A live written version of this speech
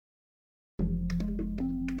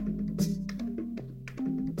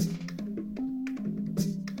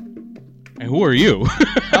And who are you?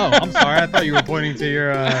 Oh, I'm sorry. I thought you were pointing to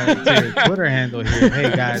your Twitter handle here.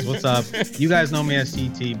 Hey guys, what's up? You guys know me as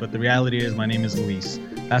CT, but the reality is my name is Luis.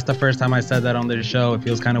 That's the first time I said that on this show. It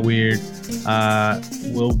feels kind of weird.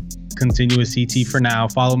 We'll continue with CT for now.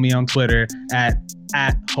 Follow me on Twitter at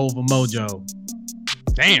HovaMojo.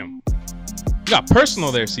 Damn. You got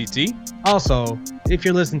personal there, CT. Also, if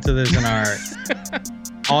you're listening to this in our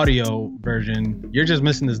audio version, you're just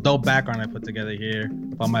missing this dope background I put together here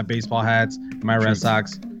with all my baseball hats, my Red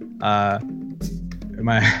Sox, let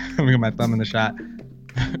me get my thumb in the shot.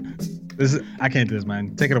 I can't do this,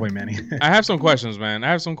 man. Take it away, Manny. I have some questions, man.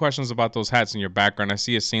 I have some questions about those hats in your background. I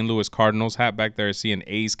see a St. Louis Cardinals hat back there. I see an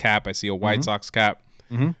A's cap. I see a White Sox cap.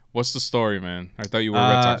 Mm-hmm. What's the story, man? I thought you were a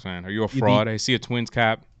Red Sox fan. Are you a fraud? I see a Twins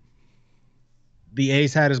cap. The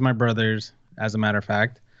A's hat is my brother's, as a matter of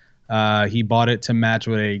fact. He bought it to match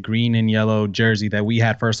with a green and yellow jersey that we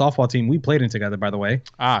had for a softball team we played in together, by the way.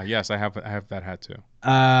 Ah, yes, I have that hat too.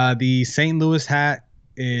 The St. Louis hat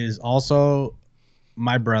is also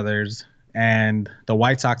my brother's, and the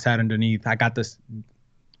White Sox hat underneath.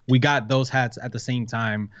 We got those hats at the same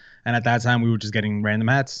time, and at that time we were just getting random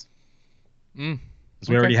hats. So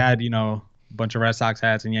we already had, a bunch of Red Sox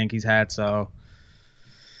hats and Yankees hats. So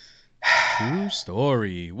true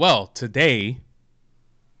story. Well, today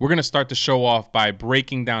we're going to start the show off by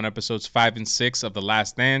breaking down episodes 5 and 6 of The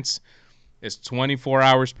Last Dance. It's 24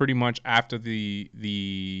 hours pretty much after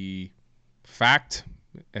the fact.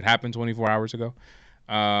 It happened 24 hours ago.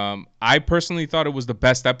 I personally thought it was the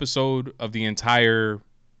best episode of the entire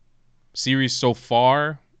series so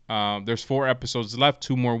far. There's 4 episodes left,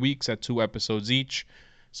 2 more weeks at 2 episodes each.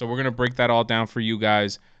 So we're going to break that all down for you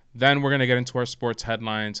guys. Then we're going to get into our sports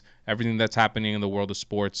headlines, everything that's happening in the world of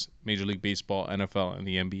sports, Major League Baseball, NFL, and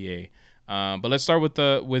the NBA. But let's start with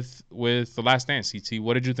the Last Dance. CT,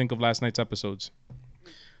 what did you think of last night's episodes?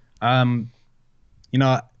 While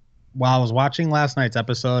I was watching last night's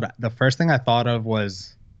episode, the first thing I thought of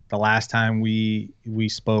was the last time we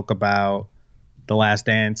spoke about The Last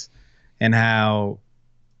Dance and how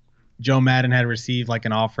Joe Madden had received like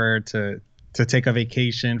an offer to take a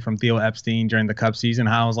vacation from Theo Epstein during the Cup season.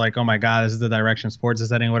 How I was like, oh my God, this is the direction sports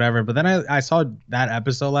is heading, whatever. But then I saw that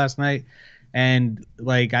episode last night, and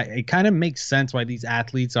like it kind of makes sense why these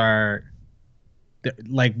athletes are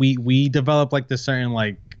like we develop like this certain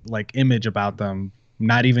like image about them,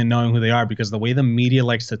 not even knowing who they are, because the way the media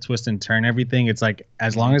likes to twist and turn everything, it's like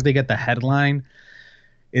as long as they get the headline,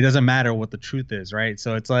 it doesn't matter what the truth is, right?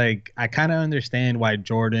 So it's like I kind of understand why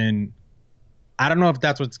Jordan. I don't know if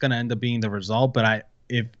that's what's going to end up being the result, but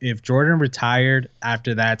if Jordan retired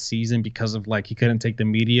after that season because of like he couldn't take the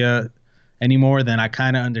media anymore, then I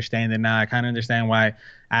kind of understand it now. I kind of understand why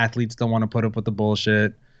athletes don't want to put up with the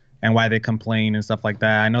bullshit and why they complain and stuff like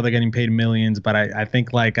that. I know they're getting paid millions, but I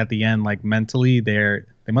think like at the end, like mentally they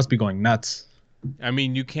must be going nuts. I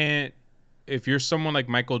mean, you can't, if you're someone like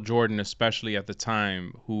Michael Jordan, especially at the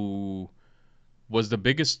time, who was the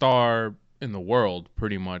biggest star in the world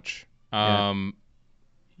pretty much.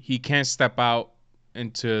 He can't step out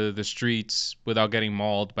into the streets without getting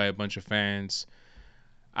mauled by a bunch of fans.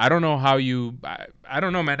 I don't know how I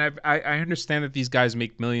don't know, man. I understand that these guys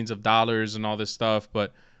make millions of dollars and all this stuff,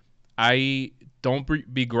 but I don't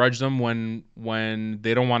begrudge them when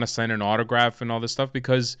they don't want to sign an autograph and all this stuff,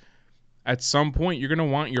 because at some point you're gonna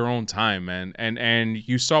want your own time, man. And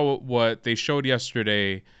you saw what they showed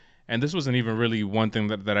yesterday, and this wasn't even really one thing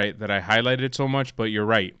that I highlighted so much, but you're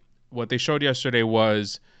right. What they showed yesterday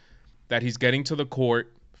was that he's getting to the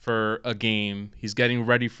court for a game. He's getting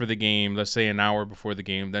ready for the game, let's say an hour before the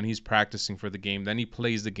game. Then he's practicing for the game. Then he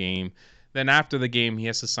plays the game. Then after the game, he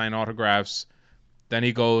has to sign autographs. Then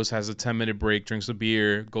he goes, has a 10-minute break, drinks a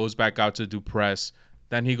beer, goes back out to do press.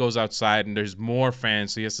 Then he goes outside and there's more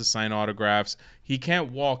fans, so he has to sign autographs. He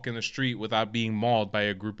can't walk in the street without being mauled by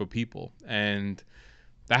a group of people. And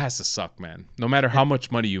that has to suck, man. No matter how much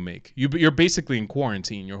money you make. You're basically in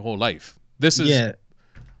quarantine your whole life.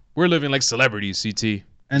 We're living like celebrities, CT.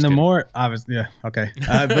 And the more, obviously, yeah, okay.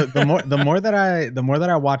 The more that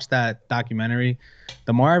I watched that documentary,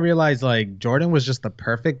 the more I realized like Jordan was just the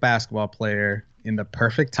perfect basketball player in the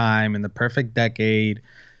perfect time, in the perfect decade,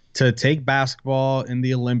 to take basketball in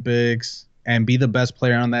the Olympics and be the best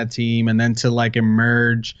player on that team, and then to like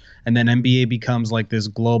emerge, and then NBA becomes like this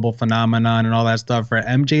global phenomenon and all that stuff. For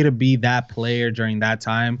MJ to be that player during that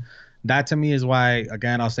time, that to me is why,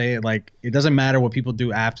 again, I'll say it, like it doesn't matter what people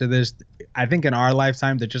do after this. I think in our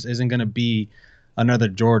lifetime there just isn't going to be another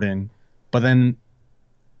Jordan. But then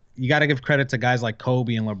you got to give credit to guys like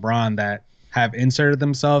Kobe and LeBron that have inserted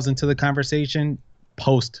themselves into the conversation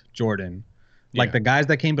post Jordan. Like Yeah. the guys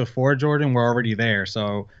that came before Jordan were already there,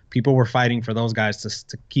 so people were fighting for those guys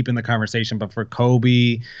to keep in the conversation. But for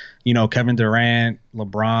Kobe, Kevin Durant,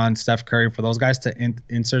 LeBron, Steph Curry, for those guys to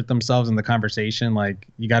insert themselves in the conversation, like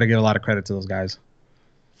you got to give a lot of credit to those guys.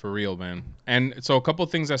 For real, man. And so a couple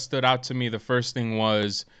things that stood out to me. The first thing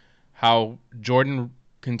was how Jordan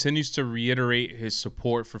continues to reiterate his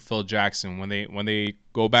support for Phil Jackson when they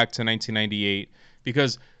go back to 1998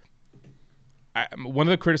 because one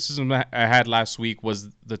of the criticisms I had last week was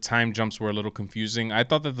the time jumps were a little confusing. I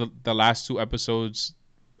thought that the last two episodes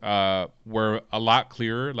were a lot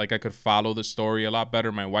clearer. Like I could follow the story a lot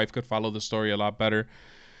better. My wife could follow the story a lot better.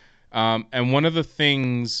 And one of the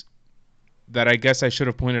things that I guess I should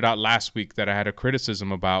have pointed out last week that I had a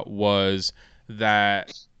criticism about was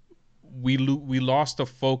that we lost the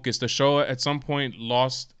focus. The show at some point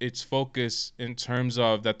lost its focus in terms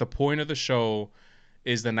of that the point of the show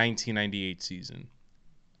is the 1998 season.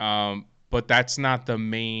 But that's not the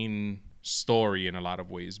main story in a lot of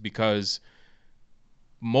ways because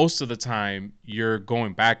most of the time you're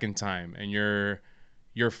going back in time and you're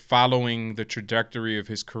following the trajectory of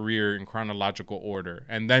his career in chronological order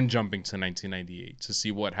and then jumping to 1998 to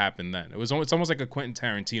see what happened then. It's almost like a Quentin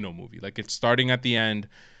Tarantino movie. Like it's starting at the end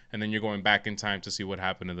and then you're going back in time to see what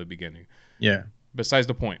happened in the beginning. Yeah. Besides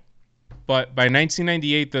the point. But by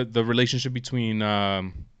 1998, the relationship between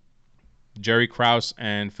Jerry Krause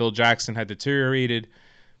and Phil Jackson had deteriorated.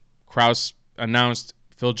 Krause announced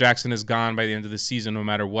Phil Jackson is gone by the end of the season, no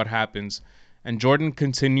matter what happens. And Jordan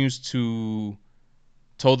continues to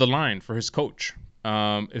toe the line for his coach.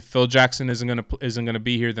 If Phil Jackson isn't gonna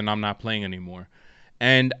be here, then I'm not playing anymore.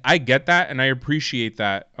 And I get that, and I appreciate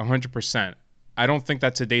that 100%. I don't think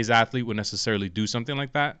that today's athlete would necessarily do something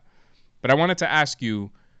like that. But I wanted to ask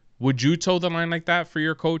you, would you toe the line like that for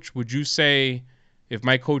your coach? Would you say, if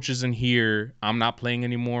my coach isn't here, I'm not playing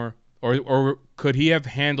anymore? Or could he have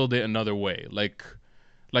handled it another way? Like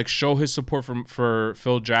show his support for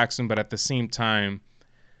Phil Jackson, but at the same time,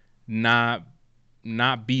 not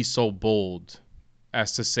be so bold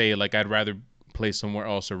as to say like I'd rather play somewhere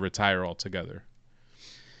else or retire altogether.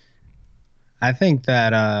 I think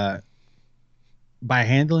that by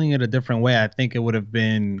handling it a different way, I think it would have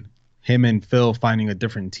been him and Phil finding a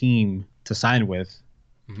different team to sign with.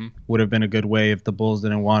 Mm-hmm. Would have been a good way if the Bulls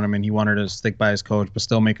didn't want him and he wanted to stick by his coach, but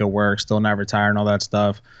still make it work, still not retire and all that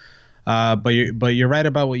stuff. But you're right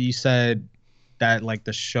about what you said, that like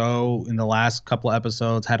the show in the last couple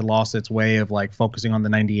episodes had lost its way of like focusing on the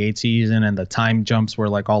 98 season and the time jumps were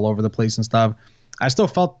like all over the place and stuff. I still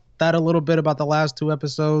felt that a little bit about the last two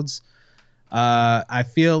episodes. I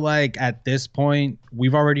feel like at this point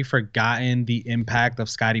we've already forgotten the impact of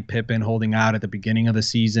Scottie Pippen holding out at the beginning of the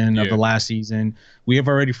season of the last season. We have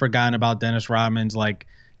already forgotten about Dennis Rodman's like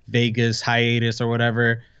Vegas hiatus or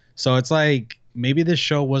whatever. So it's like maybe this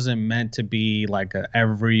show wasn't meant to be like a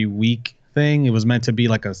every week thing. It was meant to be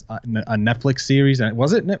like a Netflix series. And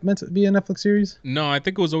was it meant to be a Netflix series? No, I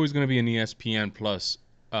think it was always going to be an ESPN Plus,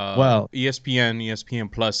 Well,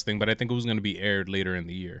 ESPN Plus thing, but I think it was going to be aired later in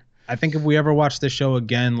the year. I think if we ever watch this show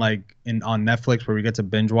again, like on Netflix, where we get to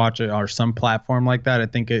binge watch it or some platform like that, I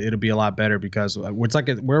think it'll be a lot better because it's like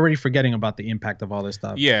we're already forgetting about the impact of all this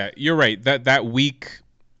stuff. Yeah, you're right. That week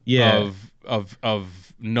of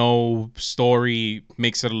no story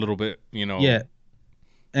makes it a little bit, Yeah,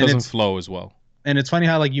 and doesn't flow as well. And it's funny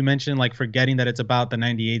how like you mentioned like forgetting that it's about the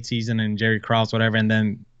 98 season and Jerry Krause, whatever, and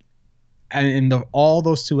then and in all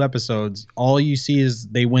those two episodes, all you see is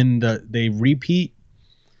they repeat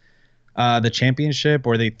the championship,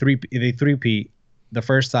 or they three-peat the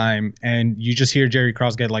first time, and you just hear Jerry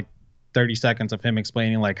Krause get like 30 seconds of him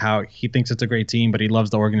explaining like how he thinks it's a great team, but he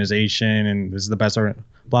loves the organization and this is the best,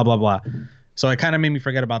 blah blah blah. So it kind of made me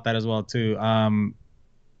forget about that as well too.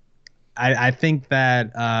 I think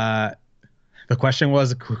that the question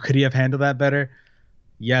was, could he have handled that better?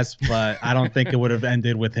 Yes, but I don't think it would have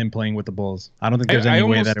ended with him playing with the Bulls. I don't think there's any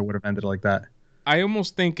way that it would have ended like that. I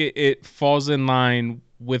almost think it falls in line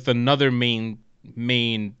with another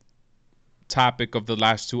main topic of the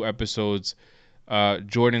last two episodes,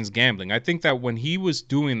 Jordan's gambling. I think that when he was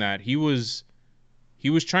doing that, he was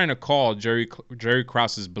trying to call Jerry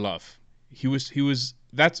Krause's bluff.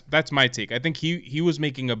 That's my take. I think he was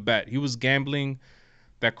making a bet. He was gambling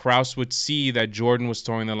that Krause would see that Jordan was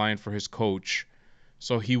throwing the line for his coach.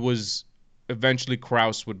 So eventually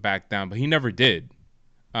Krause would back down, but he never did.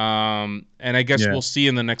 And I guess we'll see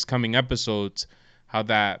in the next coming episodes how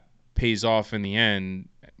that pays off in the end,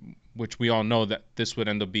 which we all know that this would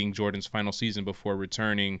end up being Jordan's final season before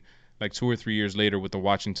returning like 2 or 3 years later with the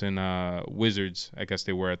Washington Wizards, I guess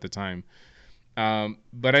they were at the time.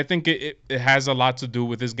 But I think it has a lot to do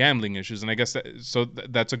with his gambling issues, and I guess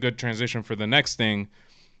that's a good transition for the next thing.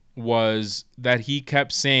 Was that he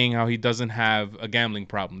kept saying how he doesn't have a gambling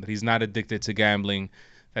problem, that he's not addicted to gambling,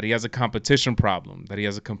 that he has a competition problem, that he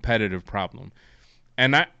has a competitive problem,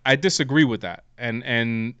 and I disagree with that.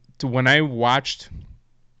 And to when I watched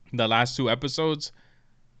the last two episodes,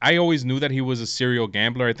 I always knew that he was a serial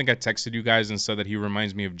gambler. I think I texted you guys and said that he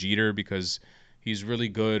reminds me of Jeter because he's really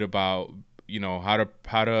good about how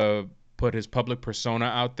to put his public persona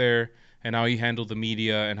out there and how he handled the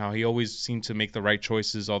media and how he always seemed to make the right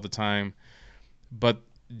choices all the time. But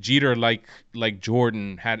Jeter, like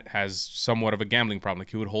Jordan, has somewhat of a gambling problem. Like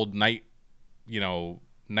he would hold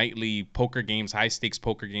nightly poker games, high stakes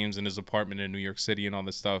poker games in his apartment in New York City and all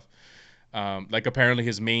this stuff. Like apparently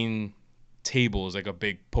his main table is like a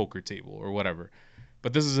big poker table or whatever.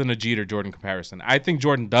 But this isn't a Jeter Jordan comparison. I think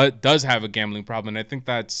Jordan does have a gambling problem, and I think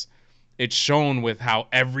it's shown with how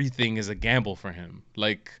everything is a gamble for him.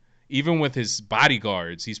 Like even with his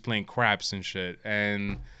bodyguards, he's playing craps and shit,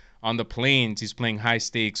 and on the planes he's playing high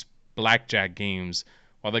stakes blackjack games.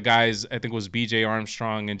 While the guys, I think it was B.J.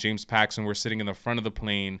 Armstrong and James Paxton, were sitting in the front of the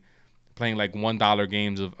plane playing like $1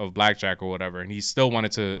 games of blackjack or whatever, and he still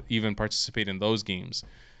wanted to even participate in those games.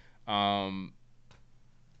 Um,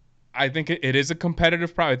 I think it is a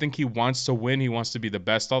competitive problem. I think he wants to win. He wants to be the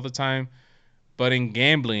best all the time. But in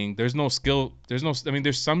gambling, there's no skill. I mean,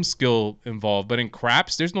 there's some skill involved. But in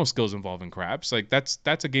craps, there's no skills involved in craps. Like that's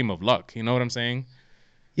a game of luck. You know what I'm saying?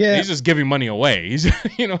 Yeah, He's just giving money away. He's,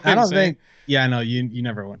 you know what I I'm don't saying? think. Yeah, no, you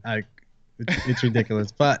never won. It's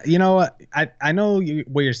ridiculous. But you know what? I know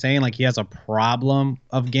what you're saying. Like he has a problem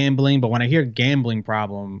of gambling. But when I hear gambling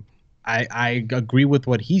problem, I agree with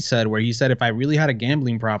what he said. Where he said if I really had a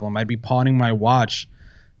gambling problem, I'd be pawning my watch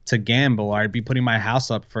to gamble, or I'd be putting my house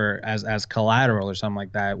up for as collateral or something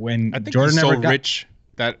like that. When I think Jordan he's so never got rich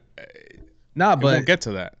that no, it won't but get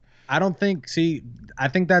to that. I don't think. See, I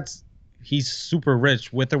think that's he's super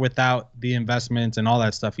rich with or without the investments and all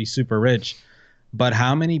that stuff. He's super rich. But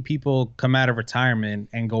how many people come out of retirement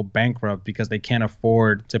and go bankrupt because they can't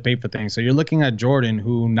afford to pay for things? So you're looking at Jordan,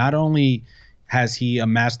 who not only has he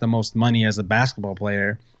amassed the most money as a basketball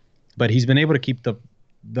player, but he's been able to keep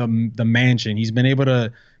the mansion. He's been able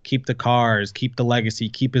to keep the cars, keep the legacy,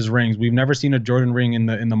 keep his rings. We've never seen a Jordan ring in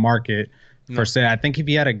the market for No. sale. I think if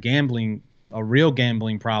he had a real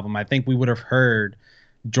gambling problem, I think we would have heard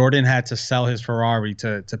Jordan had to sell his Ferrari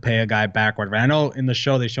to pay a guy back. Whatever. I know in the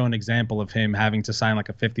show they show an example of him having to sign like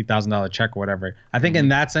a $50,000 check or whatever. I think in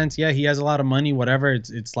that sense, yeah, he has a lot of money. Whatever.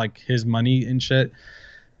 It's like his money and shit.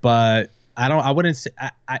 But I wouldn't say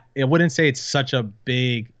I wouldn't say it's such a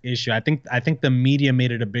big issue. I think the media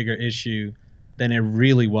made it a bigger issue than it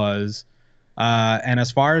really was. And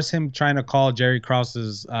as far as him trying to call Jerry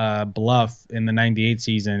Krause's bluff in the '98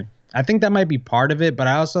 season, I think that might be part of it. But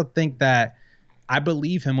I also think that I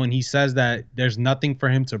believe him when he says that there's nothing for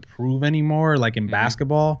him to prove anymore, like in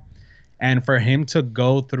basketball, and for him to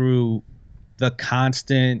go through the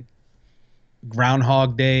constant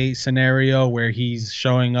Groundhog Day scenario where he's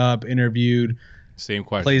showing up, interviewed, Same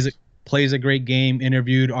plays questions. plays a great game,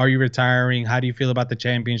 interviewed. Are you retiring? How do you feel about the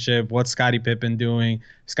championship? What's Scottie Pippen doing?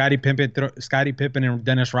 Scottie Pippen and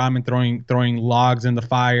Dennis Rodman throwing logs in the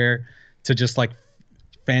fire to just like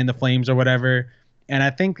fan the flames or whatever. And I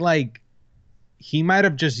think like he might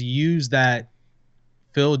have just used that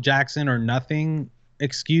Phil Jackson or nothing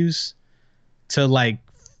excuse to like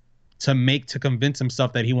to convince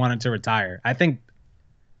himself that he wanted to retire. I think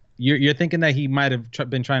you're thinking that he might have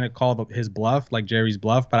been trying to call his bluff, like Jerry's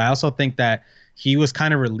bluff, but I also think that he was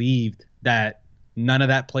kind of relieved that none of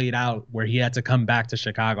that played out where he had to come back to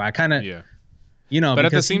Chicago. I kind of, Yeah. But at the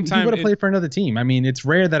because same he time, would have played for another team. I mean, it's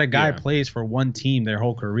rare that a guy yeah. plays for one team their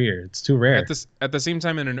whole career. It's too rare. At the same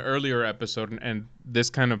time, in an earlier episode, and this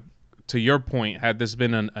kind of to your point, had this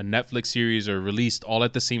been a Netflix series or released all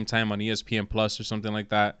at the same time on ESPN Plus or something like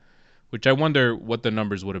that, which I wonder what the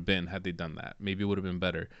numbers would have been had they done that. Maybe it would have been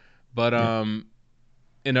better. But in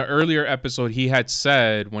an earlier episode, he had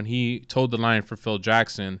said when he told the line for Phil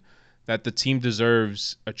Jackson that the team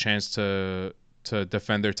deserves a chance to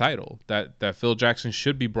defend their title. That Phil Jackson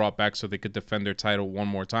should be brought back so they could defend their title one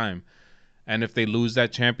more time. And if they lose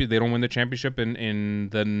that champion, they don't win the championship in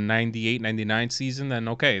the 98-99 season, then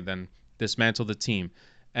okay, then dismantle the team.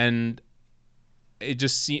 And it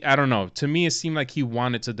just I don't know. To me, it seemed like he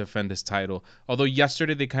wanted to defend his title. Although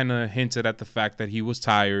yesterday they kind of hinted at the fact that he was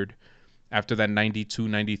tired after that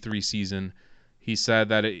 92-93 season. He said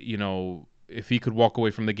that if he could walk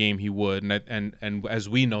away from the game, he would. And as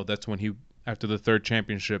we know, that's when he, after the third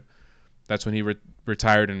championship, that's when he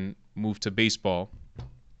retired and moved to baseball.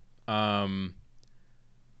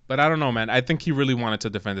 But I don't know, man. I think he really wanted to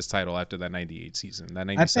defend his title after that 98 season, that I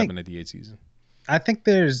think 97, 98 season. I think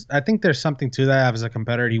there's something to that. As a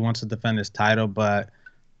competitor, he wants to defend his title, but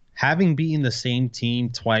having beaten the same team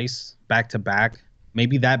twice back to back,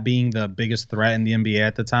 maybe that being the biggest threat in the NBA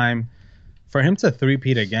at the time, for him to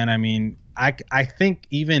three-peat again, I mean, I think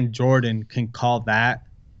even Jordan can call that,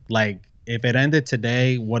 like, if it ended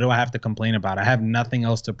today, what do I have to complain about? I have nothing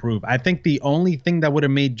else to prove. I think the only thing that would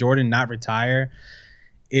have made Jordan not retire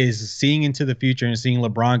is seeing into the future and seeing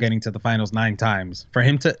LeBron getting to the finals 9 times. For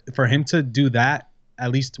him to do that at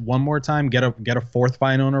least one more time, get a fourth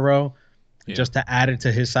final in a row, Yeah. just to add it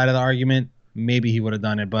to his side of the argument, maybe he would have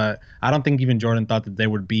done it. But I don't think even Jordan thought that there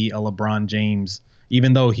would be a LeBron James,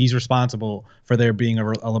 even though he's responsible for there being a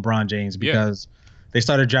LeBron James, because they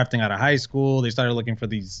started drafting out of high school. They started looking for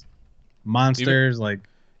these monsters.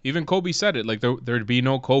 Even Kobe said it. Like there'd be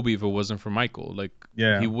no Kobe if it wasn't for Michael. Like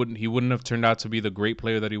Yeah. he wouldn't have turned out to be the great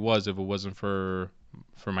player that he was if it wasn't for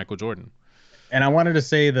Michael Jordan. And I wanted to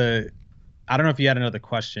say I don't know if you had another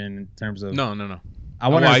question in terms of. No.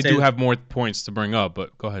 I do have more points to bring up,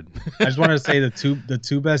 but go ahead. I just wanted to say the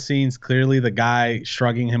two best scenes, clearly the guy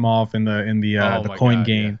shrugging him off in the coin God,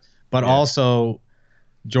 game, yeah. but Yeah. also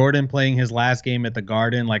Jordan playing his last game at the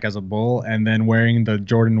Garden like as a Bull, and then wearing the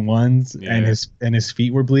Jordan 1s, and Yeah. his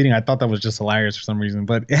feet were bleeding. I thought that was just hilarious for some reason,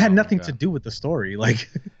 but it had Oh my nothing to God. do with the story. Like,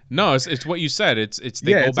 No, it's what you said. It's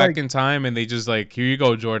they Yeah, go it's back like- in time and they just like, here you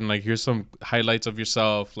go, Jordan. Like here's some highlights of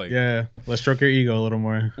yourself. Like yeah, let's stroke your ego a little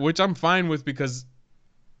more. which I'm fine with because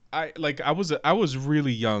I was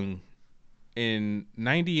really young. In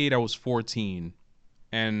 98 I was 14,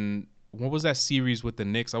 and what was that series with the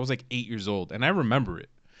Knicks? I was like 8 years old, and I remember it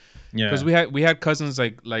Yeah, because we had cousins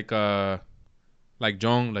like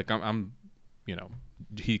Jong, like I'm you know,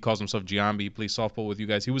 he calls himself Giambi. He plays softball with you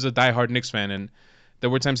guys. He was a diehard Knicks fan, and there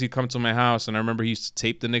were times he'd come to my house, and I remember he used to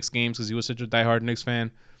tape the Knicks games because he was such a diehard Knicks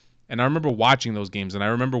fan. And I remember watching those games, and I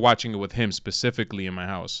remember watching it with him specifically in my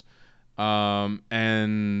house.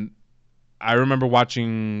 And I remember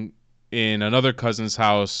watching in another cousin's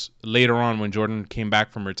house later on when Jordan came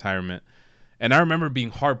back from retirement. And I remember being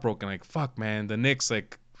heartbroken, like, fuck, man, the Knicks,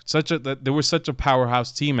 like, they were such a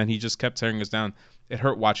powerhouse team, and he just kept tearing us down. It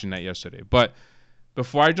hurt watching that yesterday. But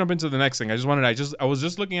before I jump into the next thing, I was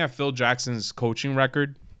just looking at Phil Jackson's coaching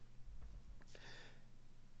record.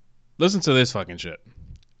 Listen to this fucking shit.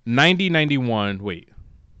 1991,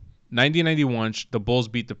 the Bulls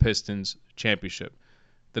beat the Pistons, championship.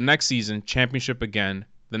 The next season, championship again.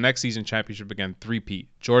 The next season, championship again, three-peat.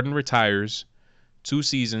 Jordan retires, 2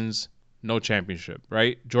 seasons, no championship,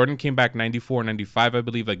 right? Jordan came back 94, 95, I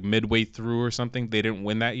believe, like midway through or something. They didn't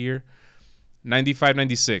win that year. 95,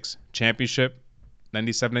 96, championship.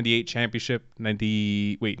 97, 98, championship.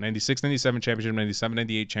 96, 97, championship. 97,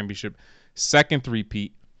 98, championship. Second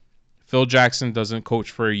three-peat. Phil Jackson doesn't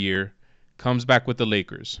coach for a year. Comes back with the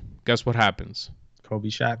Lakers. Guess what happens? Kobe,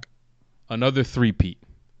 Shaq. Another three-peat.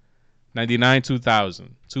 99,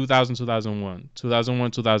 2000, 2000, 2001,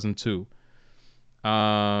 2001, 2002.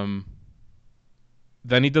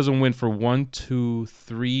 Then he doesn't win for 1, 2,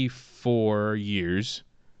 3, 4 years,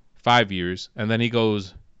 5 years, and then he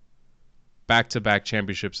goes back-to-back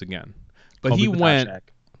championships again. But Kobe he without went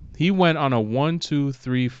Shaq. on a 1, 2,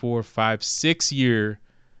 3, 4, 5, 6 year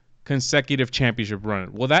consecutive championship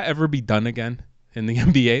run. Will that ever be done again in the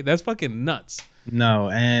NBA? That's fucking nuts. No,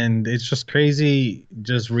 and it's just crazy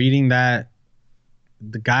just reading that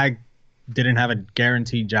the guy didn't have a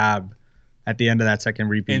guaranteed job at the end of that second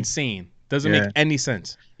repeat. Insane. Doesn't Yeah. make any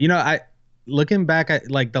sense. You know, I looking back at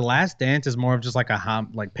like The Last Dance is more of just like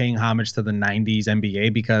like paying homage to the 90s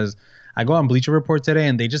NBA, because I go on Bleacher Report today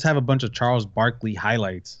and they just have a bunch of Charles Barkley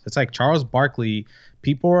highlights. It's like Charles Barkley,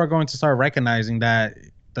 people are going to start recognizing that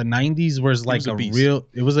the 90s was like was a a beast. real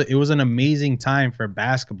it was an amazing time for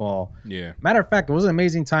basketball. Yeah. Matter of fact, it was an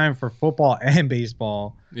amazing time for football and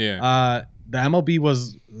baseball. Yeah. The MLB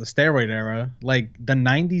was the steroid era. Like the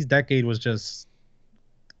 90s decade was just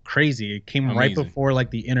crazy. It came right Amazing. before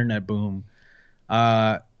like the internet boom.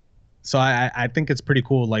 So I think it's pretty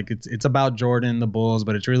cool. Like it's about Jordan, the Bulls,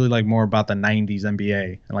 but it's really like more about the 90s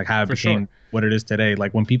NBA and like how it For became sure. what it is today.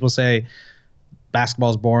 Like when people say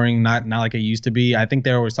basketball's boring, not like it used to be, I think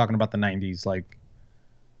they're always talking about the 90s. Like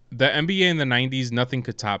The NBA in the 90s, nothing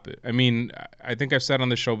could top it. I mean, I think I've said on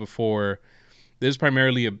the show before, this is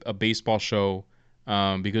primarily a baseball show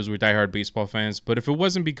because we're diehard baseball fans. But if it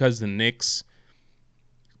wasn't because the Knicks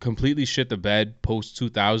completely shit the bed post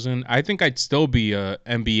 2000, I think I'd still be a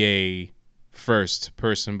NBA first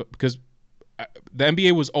person, but because the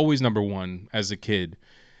NBA was always number one as a kid.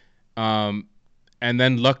 And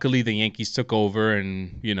then luckily the Yankees took over,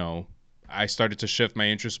 and I started to shift my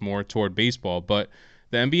interest more toward baseball. But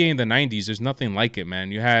the NBA in the 90s, there's nothing like it,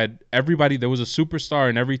 man. You had everybody. There was a superstar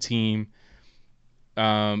in every team.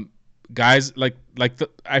 Um, guys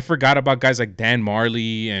I forgot about guys like Dan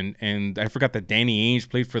Marley, and I forgot that Danny Ainge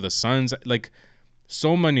played for the Suns. Like,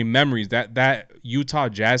 so many memories. That Utah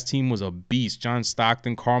Jazz team was a beast. John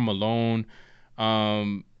Stockton, Karl Malone,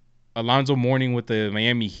 Alonzo Mourning with the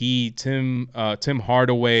Miami Heat, Tim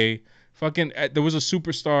Hardaway. Fucking, there was a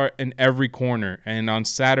superstar in every corner. And on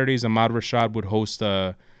Saturdays, Ahmad Rashad would host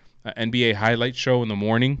a NBA highlight show in the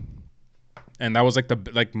morning, and that was like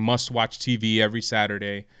the must watch TV every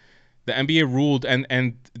Saturday. The NBA ruled,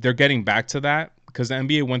 and they're getting back to that because the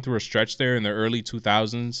NBA went through a stretch there in the early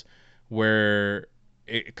 2000s where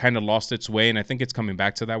it kind of lost its way, and I think it's coming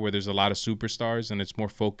back to that where there's a lot of superstars and it's more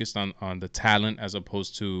focused on the talent as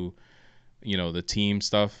opposed to, you know, the team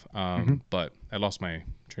stuff. But I lost my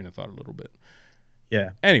train of thought a little bit.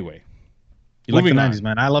 Yeah. Anyway, you like the moving 90s, on.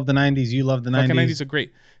 man. I love the 90s. You love the Fucking 90s. 90s are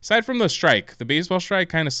great. Aside from the strike, the baseball strike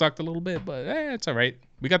kind of sucked a little bit, but it's all right.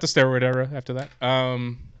 We got the steroid era after that.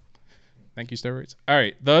 Thank you, steroids. All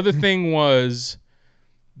right. The other thing was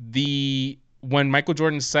when Michael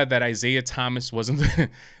Jordan said that Isaiah Thomas wasn't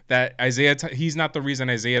he's not the reason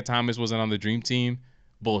Isaiah Thomas wasn't on the Dream Team.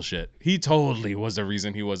 Bullshit. He totally was the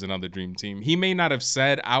reason he wasn't on the Dream Team. He may not have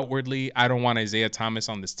said outwardly, I don't want Isaiah Thomas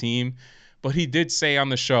on this team, but he did say on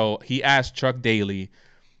the show, he asked Chuck Daly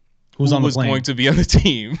who was going to be on the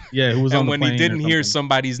team. Yeah, who was on the plane. And when he didn't hear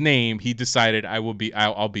somebody's name, he decided I'll be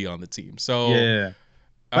on the team. So yeah.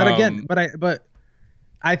 But again, but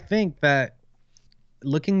I think that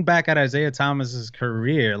looking back at Isaiah Thomas's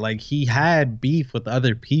career, like, he had beef with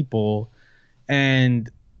other people, and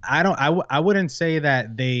I wouldn't say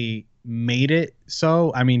that they made it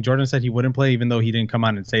so. I mean, Jordan said he wouldn't play even though he didn't come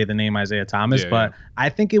out and say the name Isaiah Thomas, but I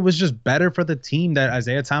think it was just better for the team that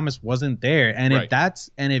Isaiah Thomas wasn't there. And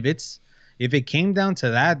if it came down to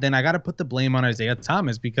that, then I got to put the blame on Isaiah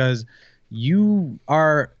Thomas, because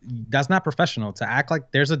that's not professional. To act like,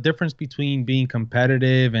 there's a difference between being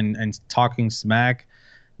competitive and talking smack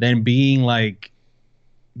than being like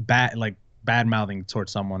bad mouthing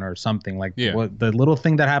towards someone or something. Like, what the little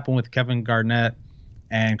thing that happened with Kevin Garnett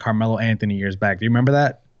and Carmelo Anthony years back. Do you remember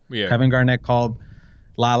that? Yeah. Kevin Garnett called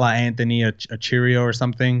Lala Anthony a Cheerio or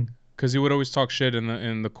something. Because he would always talk shit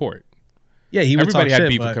in the court. Yeah, Everybody had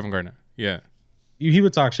beef with Kevin Garnett. Yeah. He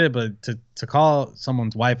would talk shit, but to call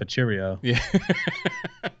someone's wife a Cheerio. Yeah.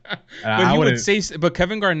 But he would say, but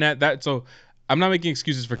Kevin Garnett, so I'm not making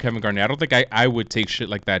excuses for Kevin Garnett. I don't think I would take shit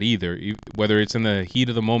like that either, whether it's in the heat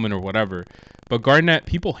of the moment or whatever. But Garnett,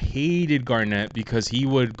 people hated Garnett because he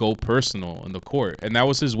would go personal in the court, and that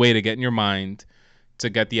was his way to get in your mind to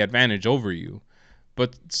get the advantage over you.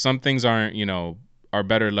 But some things are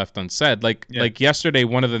better left unsaid. Like yesterday,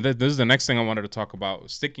 this is the next thing I wanted to talk about,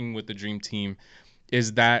 sticking with the Dream Team,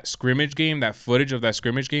 is that scrimmage game, that footage of that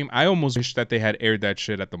scrimmage game. I almost wish that they had aired that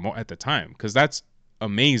shit at the time, because that's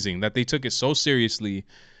amazing that they took it so seriously.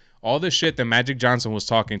 All the shit that Magic Johnson was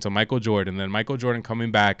talking to Michael Jordan, then Michael Jordan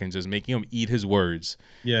coming back and just making him eat his words.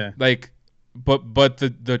 Yeah. Like, but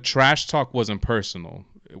the trash talk wasn't personal.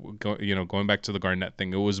 Going back to the Garnett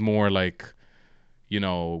thing, it was more like, we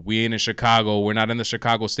ain't in Chicago. We're not in the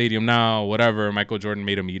Chicago stadium now. Whatever. Michael Jordan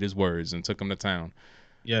made him eat his words and took him to town.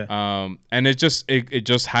 Yeah. And it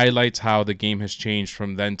just highlights how the game has changed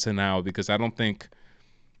from then to now, because I don't think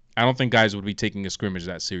guys would be taking a scrimmage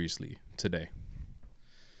that seriously today.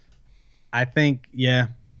 I think, yeah.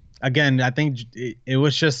 Again, I think it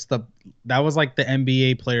was just that was like the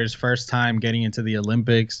NBA players' first time getting into the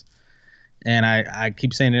Olympics. And I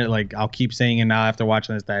keep saying it, like, I'll keep saying it now after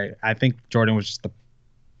watching this, that I think Jordan was just the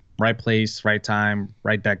right place, right time,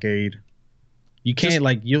 right decade. You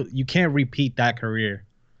can't you can't repeat that career.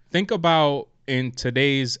 Think about in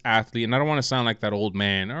today's athlete, and I don't want to sound like that old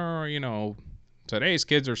man, or today's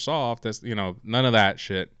kids are soft. That's none of that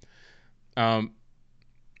shit.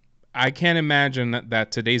 I can't imagine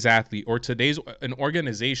that today's athlete or an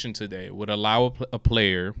organization today would allow a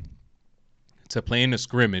player to play in a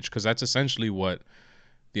scrimmage, because that's essentially what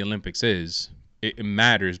the Olympics is. It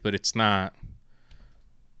matters, but it's not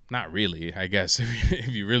really, I guess, if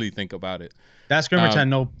you really think about it. That scrimmage had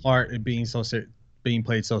no part in being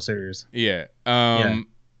played so serious. Yeah.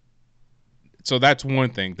 So that's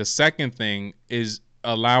one thing. The second thing is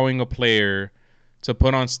allowing a player to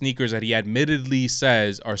put on sneakers that he admittedly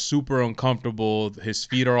says are super uncomfortable. His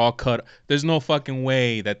feet are all cut. There's no fucking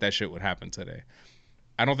way that shit would happen today.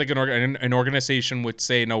 I don't think an organization would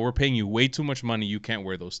say, no, we're paying you way too much money. You can't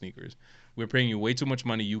wear those sneakers. We're paying you way too much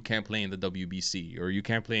money. You can't play in the WBC, or you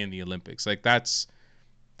can't play in the Olympics. Like, that's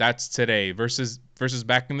That's today versus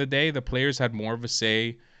back in the day. The players had more of a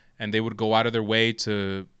say, and they would go out of their way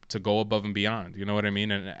to go above and beyond. You know what I mean?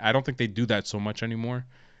 And I don't think they do that so much anymore.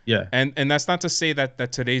 Yeah. And that's not to say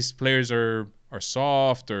that today's players are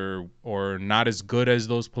soft or not as good as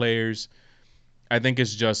those players. I think it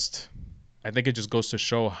just goes to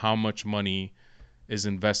show how much money is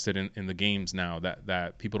invested in the games now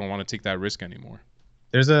that people don't want to take that risk anymore.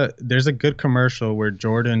 There's a good commercial where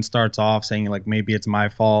Jordan starts off saying like maybe it's my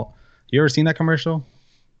fault. You ever seen that commercial?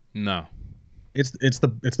 No. It's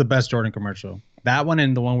the best Jordan commercial. That one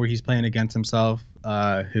and the one where he's playing against himself,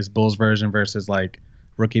 his Bulls version versus like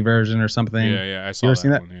rookie version or something. Yeah, I saw You ever that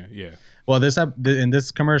seen that? one. Yeah. Well, in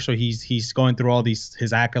this commercial, he's going through all his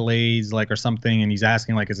accolades like or something, and he's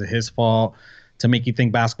asking like, is it his fault to make you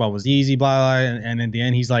think basketball was easy, blah blah. And in the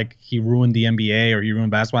end, he's like, he ruined the NBA or he ruined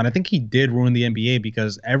basketball. And I think he did ruin the NBA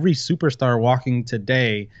because every superstar walking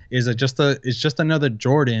today is just another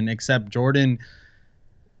Jordan, except Jordan,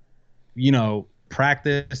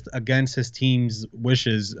 practiced against his team's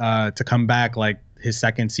wishes to come back like his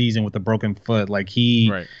second season with a broken foot. Like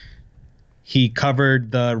Right. he covered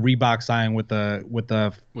the Reebok sign with the With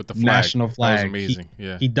the national flag. That was amazing.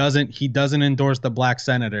 Yeah. He doesn't endorse the black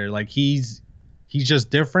senator. Like he's just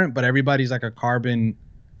different, but everybody's like a carbon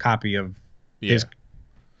copy of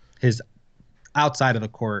his outside of the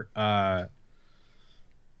court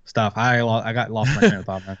stuff. I got lost my train of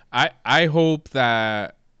thought, man. I hope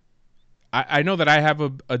that I know that I have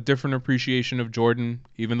a different appreciation of Jordan,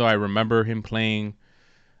 even though I remember him playing.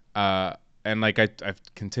 And like I've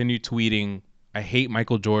continued tweeting, I hate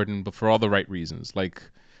Michael Jordan, but for all the right reasons. Like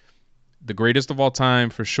the greatest of all time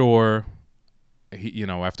for sure.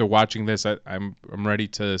 After watching this, I'm ready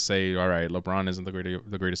to say, all right, LeBron isn't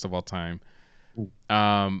the greatest of all time.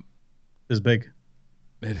 It's big.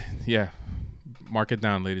 Yeah, mark it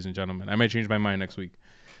down, ladies and gentlemen. I might change my mind next week,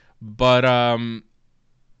 but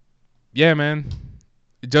yeah, man.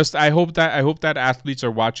 Just I hope that athletes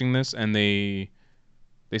are watching this and they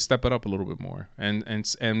step it up a little bit more and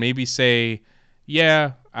maybe say,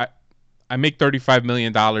 yeah, I make $35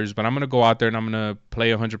 million, but I'm gonna go out there and I'm gonna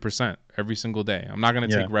play 100% every single day. I'm not gonna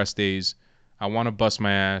take rest days. I want to bust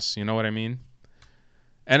my ass. You know what I mean?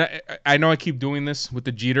 And I know I keep doing this with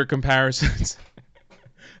the Jeter comparisons.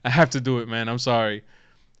 I have to do it, man. I'm sorry.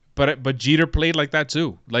 But Jeter played like that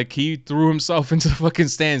too. Like he threw himself into the fucking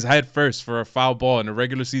stands head first for a foul ball in a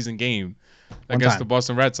regular season game against the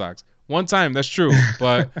Boston Red Sox. One time, that's true,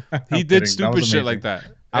 but he did stupid shit like that.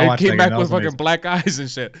 And came back with fucking black eyes and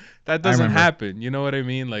shit. That doesn't happen. You know what I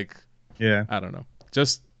mean? Like, yeah, I don't know.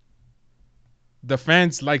 Just the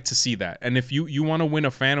fans like to see that. And if you want to win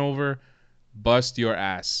a fan over, bust your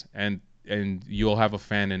ass and you'll have a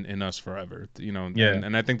fan in us forever.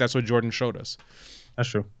 And I think that's what Jordan showed us. That's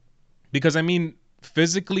true. Because I mean,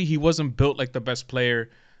 physically he wasn't built like the best player.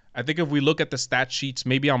 I think if we look at the stat sheets,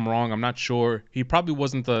 maybe I'm wrong. I'm not sure. He probably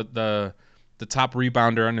wasn't the top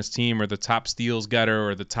rebounder on his team or the top steals getter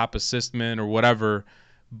or the top assist man or whatever.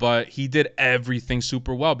 But he did everything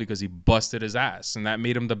super well because he busted his ass. And that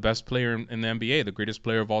made him the best player in the NBA, the greatest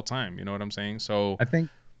player of all time. You know what I'm saying? So I think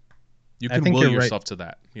you can will yourself to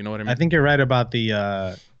that. You know what I mean? I think you're right about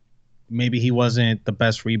the maybe he wasn't the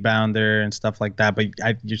best rebounder and stuff like that. But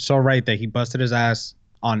you're so right that he busted his ass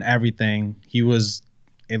on everything. He was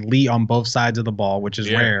elite on both sides of the ball, which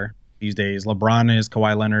is rare these days. LeBron is,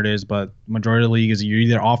 Kawhi Leonard is, but majority of the league is you're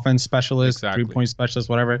either offense specialist, 3-point specialist,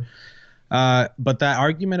 whatever. But that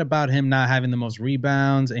argument about him not having the most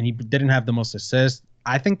rebounds and he didn't have the most assists,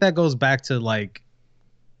 I think that goes back to like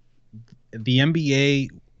the NBA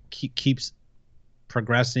keeps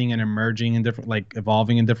progressing and emerging in different, like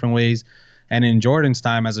evolving in different ways. And in Jordan's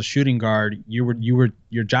time as a shooting guard,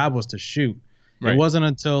 your job was to shoot. Right. It wasn't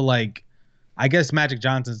until like, I guess Magic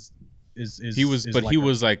Johnson's he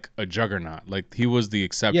was like a juggernaut. Like he was the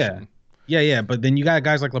exception. Yeah. But then you got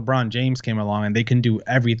guys like LeBron James came along and they can do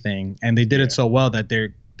everything, and they did it so well that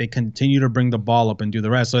they continue to bring the ball up and do the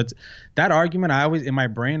rest. So it's that argument. I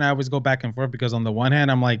always go back and forth because on the one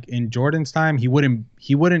hand I'm like, in Jordan's time he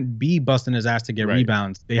wouldn't be busting his ass to get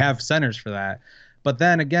rebounds. They have centers for that. But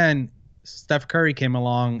then again, Steph Curry came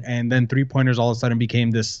along and then 3-pointers all of a sudden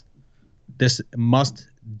became this must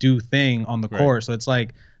do thing on the court. So it's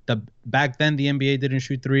like back then the NBA didn't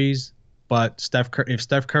shoot threes, but if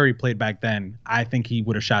Steph Curry played back then, I think he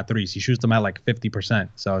would have shot threes. He shoots them at like 50%.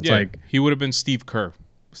 So it's like he would have been Steve Kerr.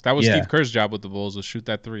 That was Steve Kerr's job with the Bulls, was shoot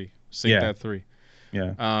that three, sink that three.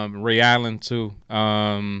 Yeah. Ray Allen too.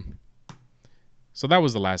 So that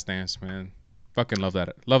was The Last Dance, man. Fucking love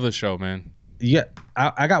that. Love the show, man. Yeah,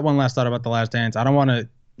 I got one last thought about The Last Dance. I don't want to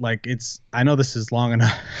like I know this is long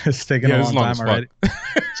enough. It's taking a Yeah, it's long long time as fuck. already.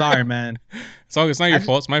 Sorry, man. It's not I your just,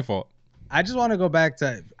 fault. It's my fault. I just want to go back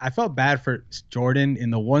to I felt bad for Jordan in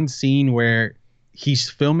the one scene where he's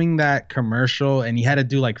filming that commercial and he had to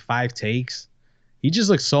do like 5 takes. He just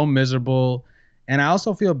looks so miserable. And I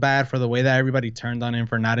also feel bad for the way that everybody turned on him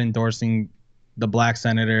for not endorsing the black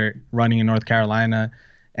senator running in North Carolina.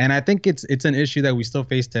 And I think it's an issue that we still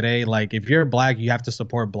face today. Like if you're black, you have to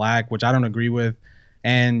support black, which I don't agree with.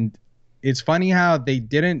 And it's funny how they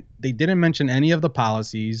didn't mention any of the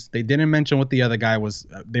policies. They didn't mention what the other guy was.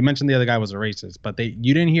 They mentioned the other guy was a racist, but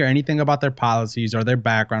you didn't hear anything about their policies or their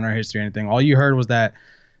background or history or anything. All you heard was that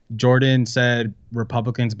Jordan said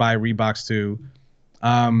Republicans buy Reeboks too.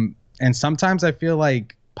 And sometimes I feel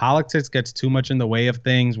like politics gets too much in the way of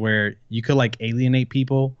things where you could like alienate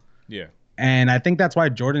people. Yeah. And I think that's why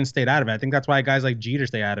Jordan stayed out of it. I think that's why guys like Jeter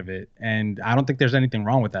stay out of it. And I don't think there's anything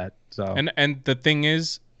wrong with that. So And the thing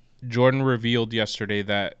is, Jordan revealed yesterday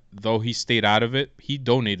that though he stayed out of it, he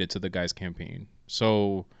donated to the guy's campaign.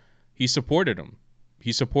 So he supported him.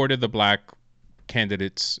 He supported the black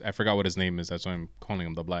candidates. I forgot what his name is. That's why I'm calling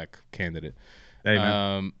him the black candidate. hey,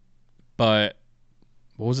 man. But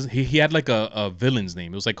what was it? He had like a villain's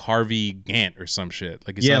name. It was like Harvey Gant or some shit.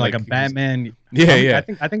 Like Yeah, like a Batman. Yeah.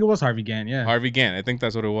 I think it was Harvey Gantt. Yeah. Harvey Gant. I think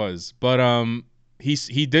that's what it was. But he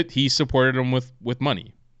supported him with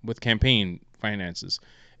money, with campaign finances.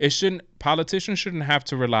 Politicians shouldn't have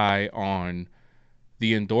to rely on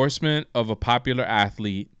the endorsement of a popular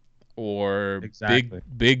athlete or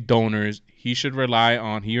big donors. He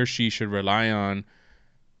or she should rely on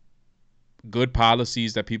good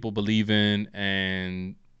policies that people believe in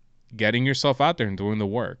and getting yourself out there and doing the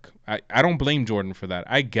work. I don't blame Jordan for that.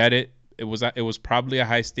 I get it. It was probably a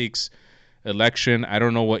high stakes election. I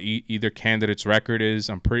don't know what either candidate's record is.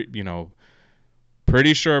 I'm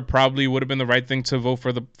pretty sure it probably would have been the right thing to vote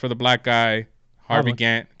for the black guy, Harvey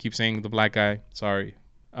Gantt. Keep saying the black guy. Sorry.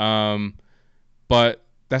 But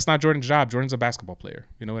that's not Jordan's job. Jordan's a basketball player.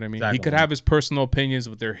 You know what I mean? Exactly. He could have his personal opinions,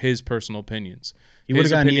 but they're his personal opinions. He would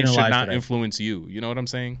have gotten eaten alive. Should not influence you. You know what I'm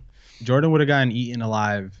saying? Jordan would have gotten eaten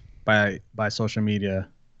alive by social media.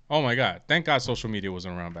 Oh my God! Thank God social media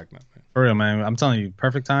wasn't around back then. Man. For real, man. I'm telling you,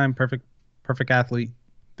 perfect time, perfect athlete.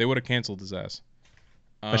 They would have canceled his ass.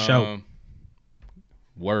 For sure.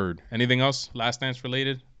 Word. Anything else? Last Dance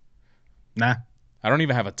related? Nah. I don't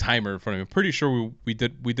even have a timer in front of me. I'm pretty sure we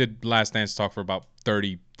did Last Dance talk for about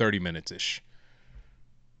 30 minutes ish.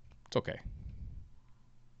 It's okay.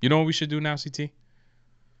 You know what we should do now, CT?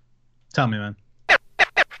 Tell me, man.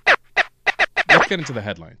 Let's get into the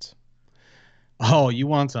headlines. Oh, you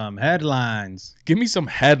want some headlines? Give me some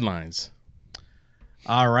headlines.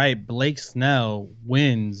 All right. Blake Snell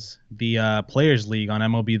wins the Players League on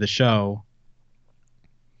MLB The Show.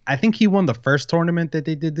 I think he won the first tournament that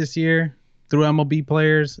they did this year through MLB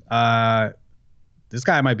Players. This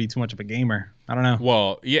guy might be too much of a gamer. I don't know.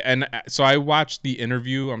 Well, yeah, and so I watched the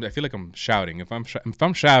interview. I feel like I'm shouting. If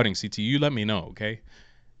I'm shouting, CT, you let me know, okay?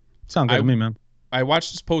 Sound good to me, man. I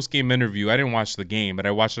watched this post-game interview. I didn't watch the game, but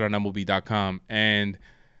I watched it on MLB.com, and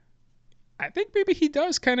I think maybe he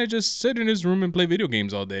does kind of just sit in his room and play video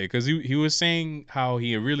games all day, because he was saying how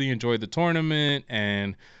he really enjoyed the tournament,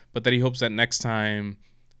 but that he hopes that next time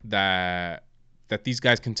that these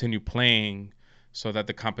guys continue playing so that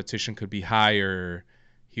the competition could be higher.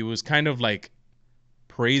 He was kind of like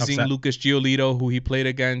praising Lucas Giolito, who he played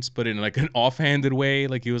against, but in like an offhanded way.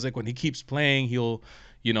 Like he was like, when he keeps playing, he'll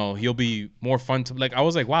be more fun to like. I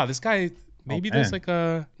was like, wow, this guy maybe there's like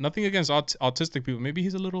nothing against autistic people. Maybe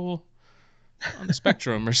he's a little on the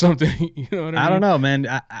spectrum or something. You know what I mean? I don't know, man.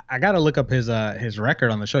 I gotta look up his record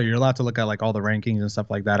on the show. You're allowed to look at like all the rankings and stuff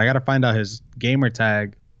like that. I gotta find out his gamer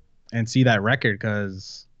tag and see that record,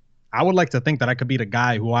 because I would like to think that I could be the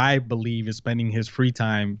guy who I believe is spending his free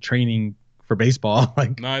time training for baseball.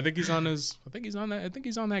 Like, no, I think he's on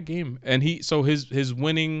that game, and his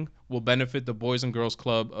winning will benefit the Boys and Girls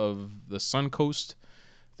Club of the Suncoast.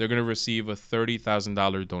 They're gonna receive a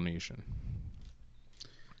 $30,000 donation.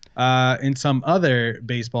 In some other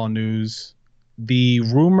baseball news, the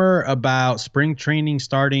rumor about spring training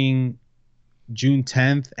starting June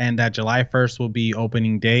 10th and that July 1st will be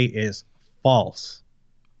opening day is false.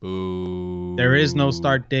 Ooh. There is no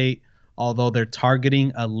start date, although they're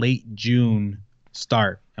targeting a late June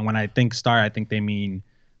start. And when I think start, I think they mean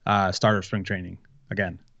start of spring training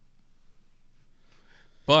again.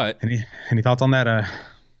 But any thoughts on that?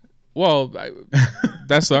 Well,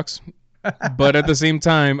 that sucks. But at the same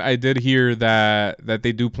time, I did hear that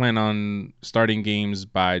they do plan on starting games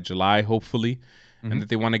by July, hopefully, and that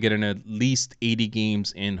they want to get in at least 80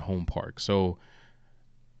 games in home park. So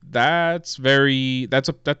That's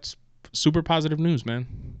super positive news, man.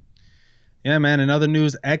 Yeah, man. In other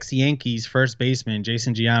news, ex-Yankees first baseman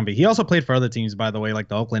Jason Giambi. He also played for other teams, by the way, like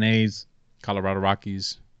the Oakland A's, Colorado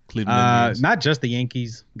Rockies, Cleveland Indians. not just the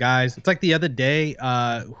Yankees, guys. It's like the other day.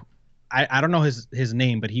 I don't know his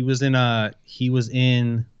name, but he was in the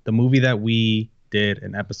movie that we did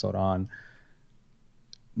an episode on.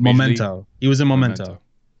 Memento. He was in Memento.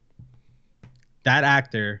 That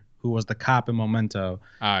actor who was the cop in Memento.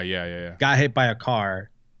 Yeah. Got hit by a car,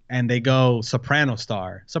 and they go Soprano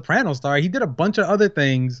star. Soprano star. He did a bunch of other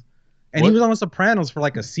things, and he was on The Sopranos for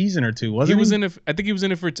like a season or two, wasn't he? He was in it. I think he was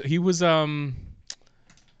in it for. He was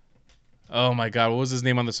Oh my God, what was his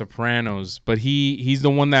name on The Sopranos? But he's the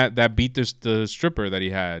one that beat the stripper that he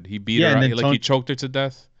had. He beat her, he choked her to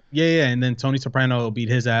death. Yeah, and then Tony Soprano beat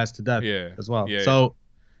his ass to death. As well. Yeah, so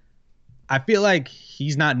I feel like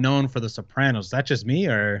he's not known for The Sopranos. Is that just me,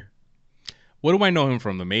 or what do I know him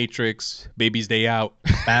from? The Matrix, Baby's Day Out,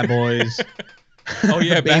 Bad Boys. Oh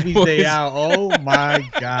yeah, Baby's Day Out. Oh my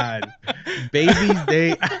God, Baby's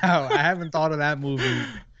Day Out. I haven't thought of that movie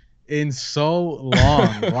in so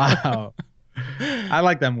long. Wow. I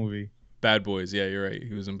like that movie. Bad Boys. Yeah, you're right.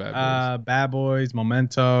 He was in Bad Boys. Bad Boys,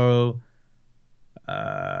 Memento.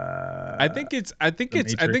 I think it's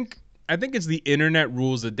the internet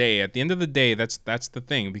rules the day. At the end of the day, that's the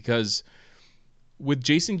thing, because with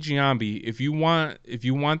Jason Giambi, if you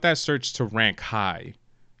want that search to rank high,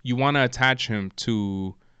 you want to attach him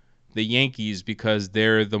to the Yankees because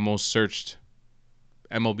they're the most searched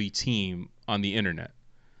MLB team on the internet.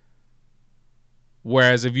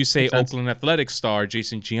 Whereas if you say Oakland Athletics star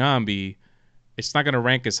Jason Giambi, it's not going to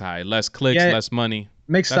rank as high. Less clicks, less money.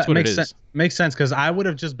 Makes sense because I would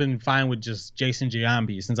have just been fine with just Jason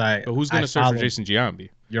Giambi But who's going to search for Jason Giambi?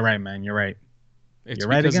 You're right, man. You're right. You're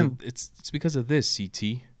right again. It's because of this,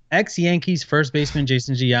 CT. Ex-Yankees first baseman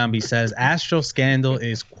Jason Giambi says Astro scandal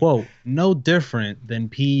is, quote, no different than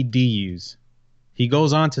PEDs. He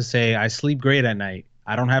goes on to say, I sleep great at night.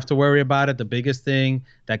 I don't have to worry about it. The biggest thing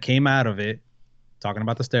that came out of it, talking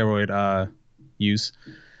about the steroid use,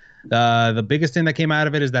 the biggest thing that came out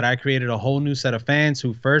of it is that I created a whole new set of fans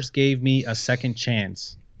who first gave me a second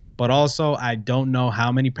chance. But also, I don't know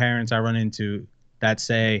how many parents I run into that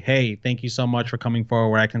say, hey, thank you so much for coming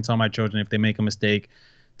forward. I can tell my children if they make a mistake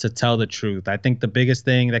to tell the truth. I think the biggest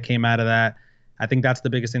thing that came out of that,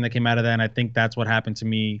 and I think that's what happened to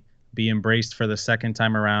me, be embraced for the second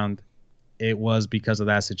time around. It was because of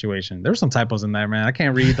that situation. There were some typos in there, man. I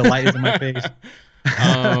can't read. The light is in my face.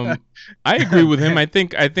 I agree with him. I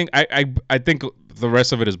think the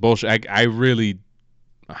rest of it is bullshit. I really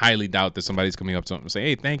highly doubt that somebody's coming up to him and say,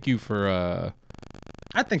 hey, thank you for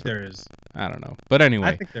I think there is. I don't know. But anyway.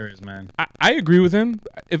 I think there is, man. I agree with him.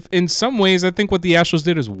 If in some ways I think what the Astros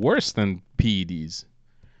did is worse than PEDs.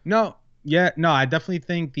 No, I definitely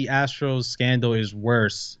think the Astros scandal is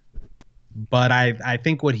worse. But I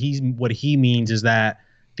think what he means is that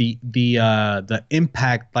the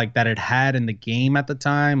impact like that it had in the game at the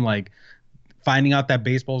time, like finding out that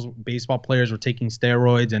baseball players were taking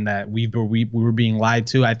steroids and that we were being lied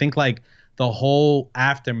to. I think like the whole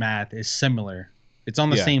aftermath is similar. It's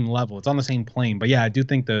on the same level. It's on the same plane. But yeah, I do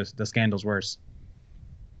think the scandal's worse.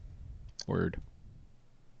 Word.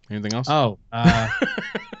 Anything else? Oh,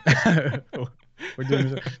 we're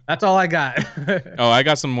doing. That's all I got. Oh, I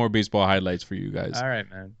got some more baseball highlights for you guys. All right,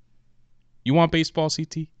 man. You want baseball,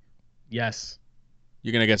 CT? Yes.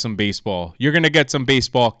 You're gonna get some baseball. You're gonna get some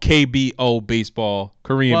baseball. KBO baseball,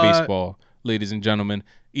 Korean baseball, ladies and gentlemen.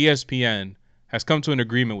 ESPN has come to an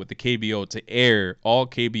agreement with the KBO to air all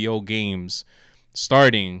KBO games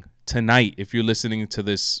starting tonight. If you're listening to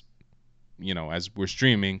this, as we're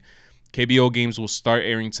streaming, KBO games will start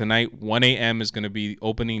airing tonight. 1 a.m. is going to be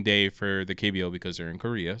opening day for the KBO because they're in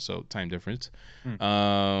Korea, so time difference.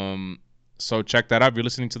 So check that out. If you're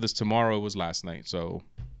listening to this tomorrow, it was last night, so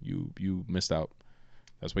you missed out.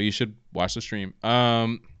 That's why you should watch the stream.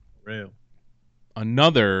 Real.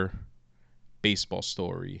 Another baseball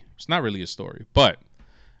story. It's not really a story, but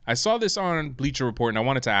I saw this on Bleacher Report, and I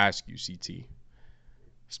wanted to ask you, CT.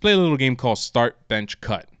 Let's play a little game called Start, Bench,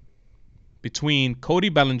 Cut. Between Cody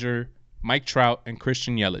Bellinger, Mike Trout, and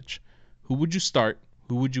Christian Yelich, who would you start?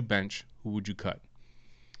 Who would you bench? Who would you cut?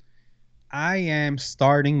 I am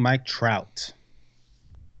starting Mike Trout.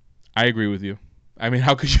 I agree with you. I mean,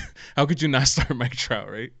 how could you not start Mike Trout,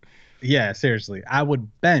 right? Yeah, seriously. I would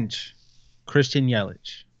bench Christian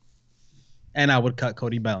Yelich, and I would cut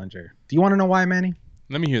Cody Bellinger. Do you want to know why, Manny?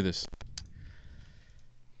 Let me hear this.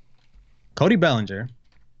 Cody Bellinger,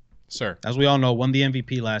 sir, as we all know, won the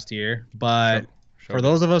MVP last year. But for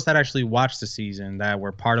those of us that actually watched the season, that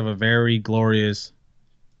were part of a very glorious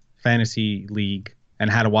fantasy league and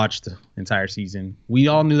had to watch the entire season. We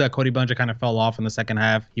all knew that Cody Bellinger kind of fell off in the second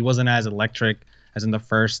half. He wasn't as electric as in the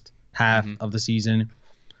first half of the season.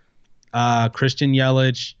 Christian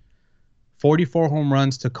Yelich, 44 home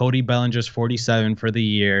runs to Cody Bellinger's 47 for the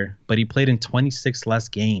year, but he played in 26 less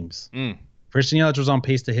games. Christian Yelich was on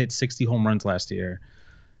pace to hit 60 home runs last year.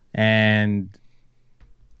 And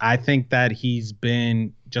I think that he's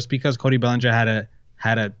been, just because Cody Bellinger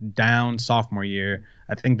had a down sophomore year,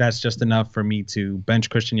 I think that's just enough for me to bench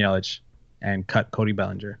Christian Yelich and cut Cody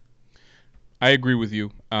Bellinger. I agree with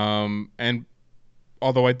you. And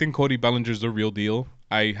although I think Cody Bellinger's the real deal,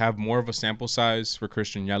 I have more of a sample size for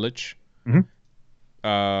Christian Yelich.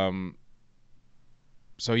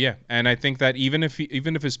 So yeah, and I think that even if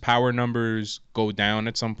his power numbers go down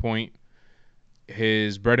at some point,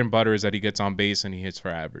 his bread and butter is that he gets on base and he hits for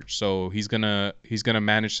average. So he's gonna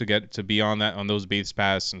manage to be on those base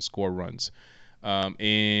paths and score runs.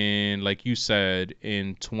 In, like you said,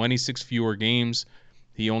 in 26 fewer games,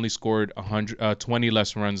 he only scored 20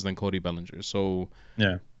 less runs than Cody Bellinger. So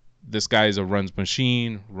yeah, this guy is a runs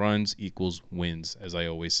machine. Runs equals wins, as I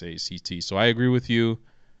always say, CT. So I agree with you.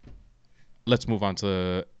 Let's move on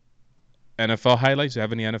to NFL highlights. Do you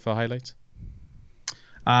have any NFL highlights?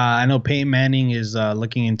 I know Peyton Manning is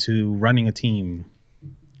looking into running a team.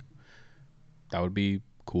 That would be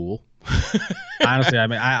cool. Honestly, I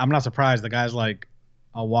mean, I'm not surprised. The guy's like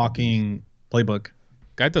a walking playbook.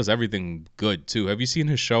 Guy does everything good too. Have you seen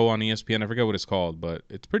his show on ESPN? I forget what it's called, but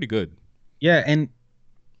it's pretty good. Yeah, and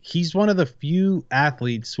he's one of the few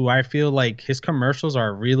athletes who I feel like his commercials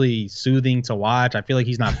are really soothing to watch. I feel like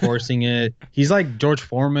he's not forcing it. He's like George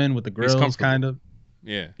Foreman with the grills, kind of.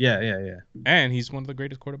 Yeah. Yeah. And he's one of the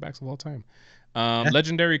greatest quarterbacks of all time.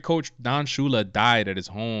 Legendary coach Don Shula died at his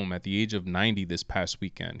home at the age of 90 this past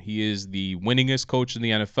weekend. He is the winningest coach in the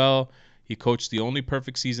NFL. He coached the only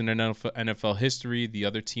perfect season in NFL history. The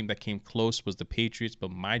other team that came close was the Patriots, but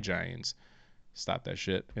my Giants stopped that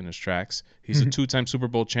shit in his tracks. He's a 2-time Super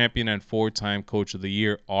Bowl champion and 4-time Coach of the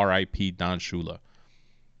Year. R.I.P. Don Shula.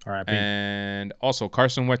 R.I.P. And also,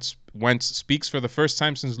 Carson Wentz speaks for the first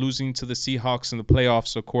time since losing to the Seahawks in the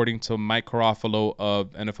playoffs, according to Mike Garafolo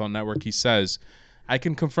of NFL Network. He says, "I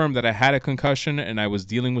can confirm that I had a concussion and I was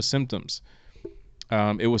dealing with symptoms.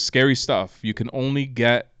 It was scary stuff. You only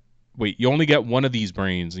get one of these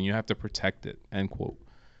brains and you have to protect it." End quote.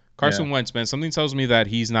 Carson Wentz, man, something tells me that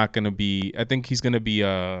he's not going to be, I think he's going to be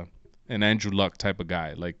an Andrew Luck type of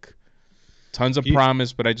guy. Like, tons of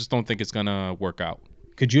promise, but I just don't think it's going to work out.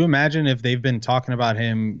 Could you imagine if they've been talking about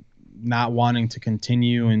him not wanting to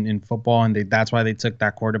continue in football and that's why they took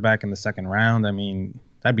that quarterback in the second round? I mean,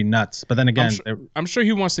 that'd be nuts. But then again, I'm sure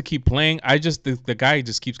he wants to keep playing. The guy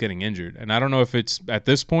just keeps getting injured. And I don't know if it's, at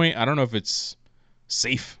this point, I don't know if it's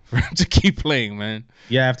safe for him to keep playing, man.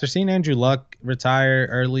 Yeah, after seeing Andrew Luck retire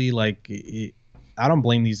early, like, I don't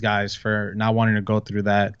blame these guys for not wanting to go through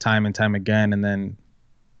that time and time again. And then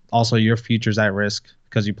also your future's at risk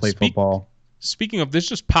because you play football. Speaking of, this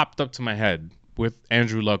just popped up to my head with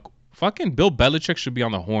Andrew Luck. Fucking Bill Belichick should be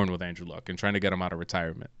on the horn with Andrew Luck and trying to get him out of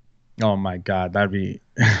retirement. Oh my God, that'd be.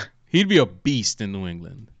 He'd be a beast in New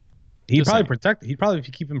England. He'd probably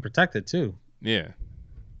keep him protected too. Yeah.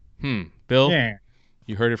 Bill. Yeah.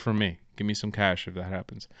 You heard it from me. Give me some cash if that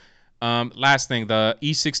happens. Last thing, the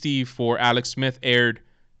E60 for Alex Smith aired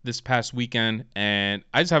this past weekend, and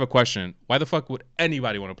I just have a question. Why the fuck would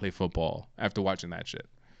anybody want to play football after watching that shit?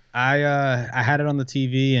 I had it on the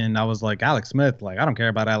TV and I was like, Alex Smith, like, I don't care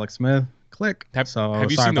about Alex Smith. Click. Have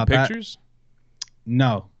you seen the pictures?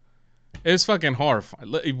 No. It's fucking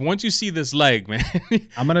horrifying. Once you see this leg, man.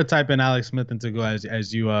 I'm gonna type in Alex Smith into Google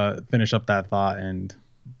as you finish up that thought.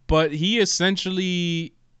 But he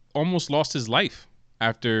essentially almost lost his life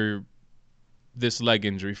after this leg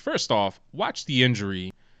injury. First off, watch the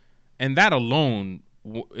injury, and that alone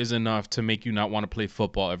is enough to make you not want to play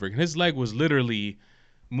football ever again. His leg was literally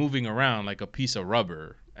moving around like a piece of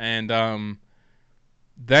rubber, and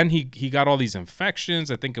then he got all these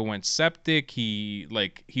infections. I think it went septic. He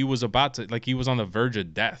was on the verge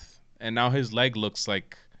of death, and now his leg looks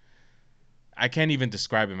like, I can't even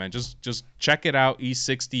describe it, man. Just check it out.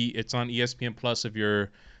 E60. It's on ESPN Plus if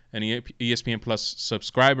you're an ESPN Plus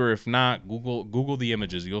subscriber. If not, Google the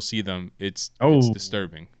images. You'll see them. It's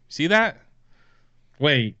disturbing. See that?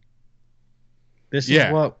 Wait. This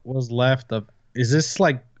is what was left of. Is this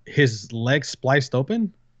like his leg spliced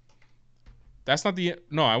open? That's not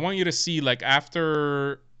no, I want you to see, like,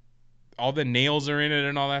 after all the nails are in it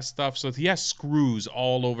and all that stuff. So he has screws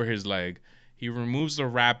all over his leg. He removes the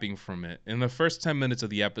wrapping from it. In the first 10 minutes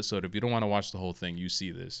of the episode, if you don't want to watch the whole thing, you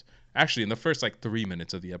see this. Actually, in the first, 3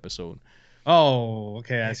 minutes of the episode, Oh,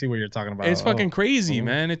 okay. I see what you're talking about. It's fucking crazy, Oh.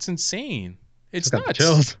 man. It's insane. It's Just got the nuts.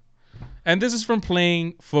 chills. And this is from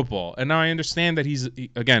playing football. And now I understand that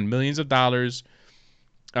again, millions of dollars.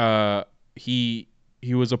 He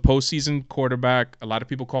was a postseason quarterback. A lot of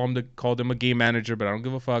people called him a game manager, but I don't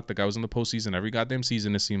give a fuck. The guy was in the postseason every goddamn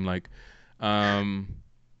season. It seemed like. I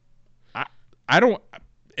don't.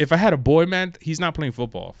 If I had a boy, man, he's not playing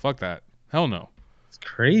football. Fuck that. Hell no. It's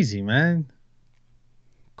crazy, man.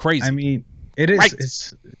 Crazy. I mean, it is. Right.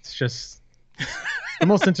 It's just the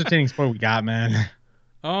most entertaining sport we got, man.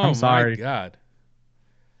 Oh I'm sorry. my god.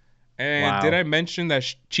 And Wow. did I mention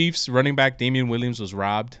that Chiefs running back Damian Williams was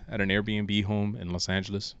robbed at an Airbnb home in Los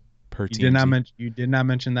Angeles? You did not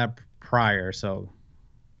mention that prior, so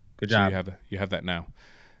good job. So you have that now.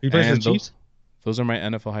 He plays for And the Chiefs. Those are my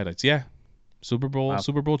NFL highlights. Yeah, Super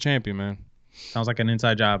Bowl champion, man. Sounds like an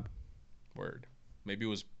inside job. Word. Maybe it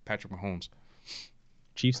was Patrick Mahomes.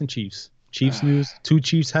 Chiefs and Chiefs. Chiefs news. 2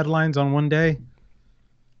 Chiefs headlines on one day.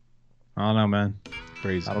 I don't know, man.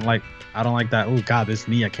 Crazy. I don't like that. Oh God, this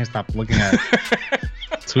knee. I can't stop looking at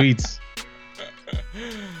tweets.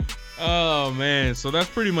 Oh man, so that's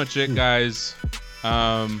pretty much it, guys.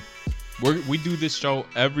 We do this show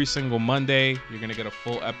every single Monday. You're gonna get a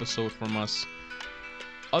full episode from us.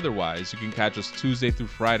 Otherwise, you can catch us Tuesday through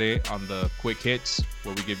Friday on the Quick Hits,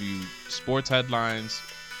 where we give you sports headlines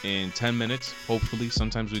in 10 minutes. Hopefully,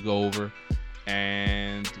 sometimes we go over,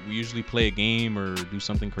 and we usually play a game or do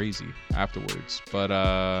something crazy afterwards. But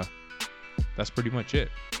that's pretty much it.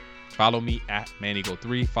 Follow me at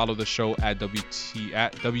Manigo3. Follow the show at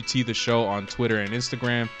WT the Show on Twitter and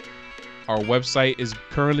Instagram. Our website is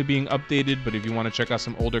currently being updated, but if you want to check out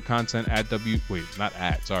some older content just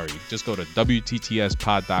go to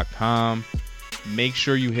WTTSpod.com. Make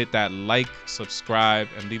sure you hit that like, subscribe,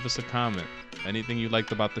 and leave us a comment. Anything you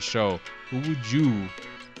liked about the show. Who would you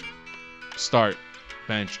start,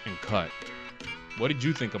 bench, and cut? What did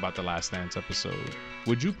you think about the Last Dance episode?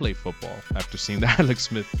 Would you play football after seeing the Alex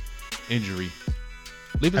Smith injury?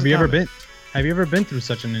 Have you ever been through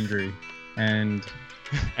such an injury? And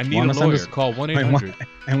I need a lawyer. Call 1-800.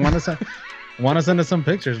 And want to send us some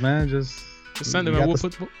pictures, man. Just send them. We'll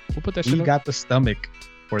put that shit. We got the stomach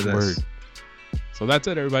for this. Word. So that's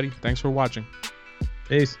it, everybody. Thanks for watching.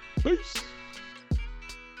 Peace. Peace.